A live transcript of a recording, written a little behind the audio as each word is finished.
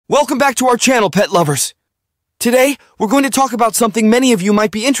Welcome back to our channel, pet lovers. Today, we're going to talk about something many of you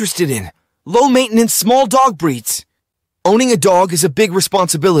might be interested in: low-maintenance small dog breeds. Owning a dog is a big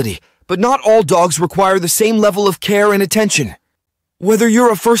responsibility, but not all dogs require the same level of care and attention. Whether you're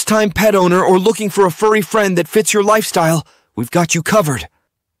a first-time pet owner or looking for a furry friend that fits your lifestyle, we've got you covered.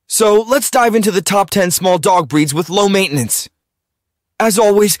 So, let's dive into the top 10 small dog breeds with low maintenance. As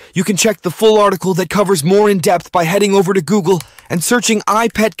always, you can check the full article that covers more in depth by heading over to Google and searching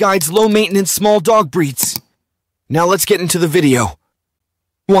IPet Guides Low-Maintenance Small Dog Breeds. Now let's get into the video.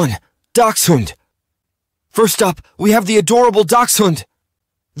 1. Dachshund. First up, we have the adorable Dachshund.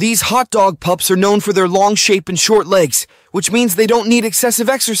 These hot dog pups are known for their long shape and short legs, which means they don't need excessive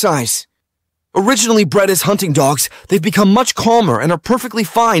exercise. Originally bred as hunting dogs, they've become much calmer and are perfectly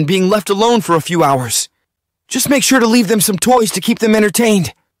fine being left alone for a few hours. Just make sure to leave them some toys to keep them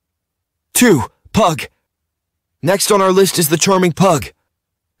entertained. 2. Pug. Next on our list is the charming pug.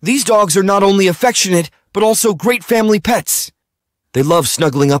 These dogs are not only affectionate, but also great family pets. They love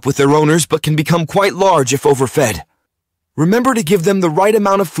snuggling up with their owners, but can become quite large if overfed. Remember to give them the right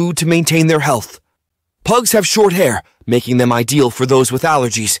amount of food to maintain their health. Pugs have short hair, making them ideal for those with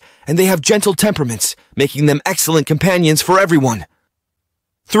allergies, and they have gentle temperaments, making them excellent companions for everyone.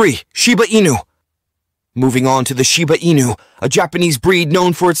 3. Shiba Inu. Moving on to the Shiba Inu, a Japanese breed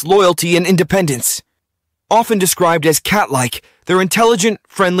known for its loyalty and independence. Often described as cat-like, they're intelligent,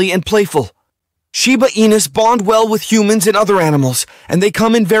 friendly, and playful. Shiba Inus bond well with humans and other animals, and they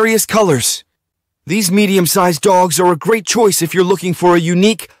come in various colors. These medium-sized dogs are a great choice if you're looking for a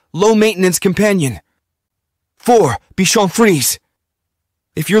unique, low-maintenance companion. 4. Bichon Frise.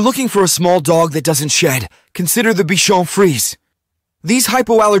 If you're looking for a small dog that doesn't shed, consider the Bichon Frise. These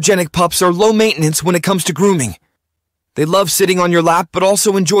hypoallergenic pups are low maintenance when it comes to grooming. They love sitting on your lap but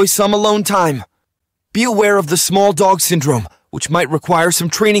also enjoy some alone time. Be aware of the small dog syndrome, which might require some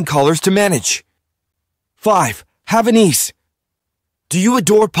training collars to manage. 5. Havanese. Do you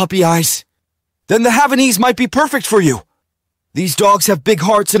adore puppy eyes? Then the Havanese might be perfect for you. These dogs have big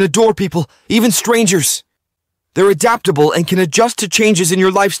hearts and adore people, even strangers. They're adaptable and can adjust to changes in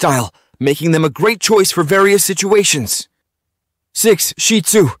your lifestyle, making them a great choice for various situations. 6. Shih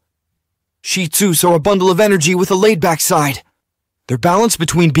Tzu. Shih Tzus are a bundle of energy with a laid-back side. They're balanced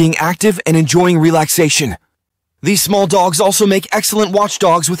between being active and enjoying relaxation. These small dogs also make excellent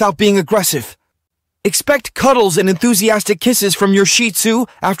watchdogs without being aggressive. Expect cuddles and enthusiastic kisses from your Shih Tzu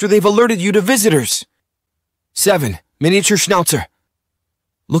after they've alerted you to visitors. 7. Miniature Schnauzer.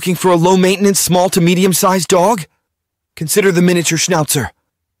 Looking for a low-maintenance, small to medium-sized dog? Consider the Miniature Schnauzer.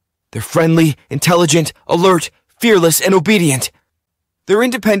 They're friendly, intelligent, alert, fearless, and obedient. Their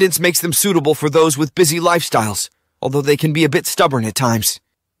independence makes them suitable for those with busy lifestyles, although they can be a bit stubborn at times.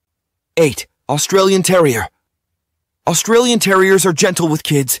 8. Australian Terrier. Australian Terriers are gentle with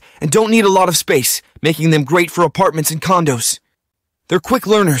kids and don't need a lot of space, making them great for apartments and condos. They're quick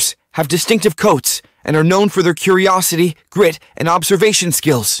learners, have distinctive coats, and are known for their curiosity, grit, and observation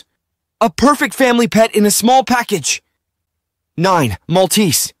skills. A perfect family pet in a small package. 9.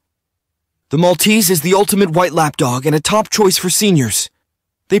 Maltese. The Maltese is the ultimate white lapdog and a top choice for seniors.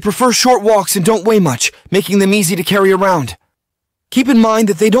 They prefer short walks and don't weigh much, making them easy to carry around. Keep in mind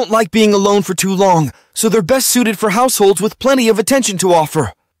that they don't like being alone for too long, so they're best suited for households with plenty of attention to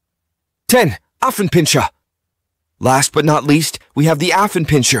offer. 10. Affenpincher. Last but not least, we have the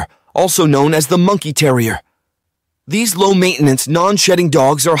affenpincher, also known as the monkey terrier. These low-maintenance, non-shedding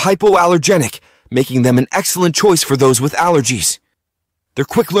dogs are hypoallergenic, making them an excellent choice for those with allergies. They're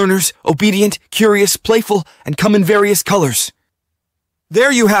quick learners, obedient, curious, playful, and come in various colors.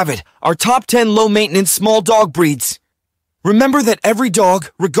 There you have it, our top 10 low-maintenance small dog breeds. Remember that every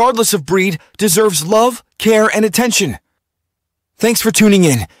dog, regardless of breed, deserves love, care, and attention. Thanks for tuning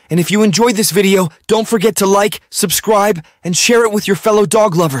in, and if you enjoyed this video, don't forget to like, subscribe, and share it with your fellow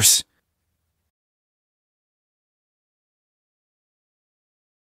dog lovers.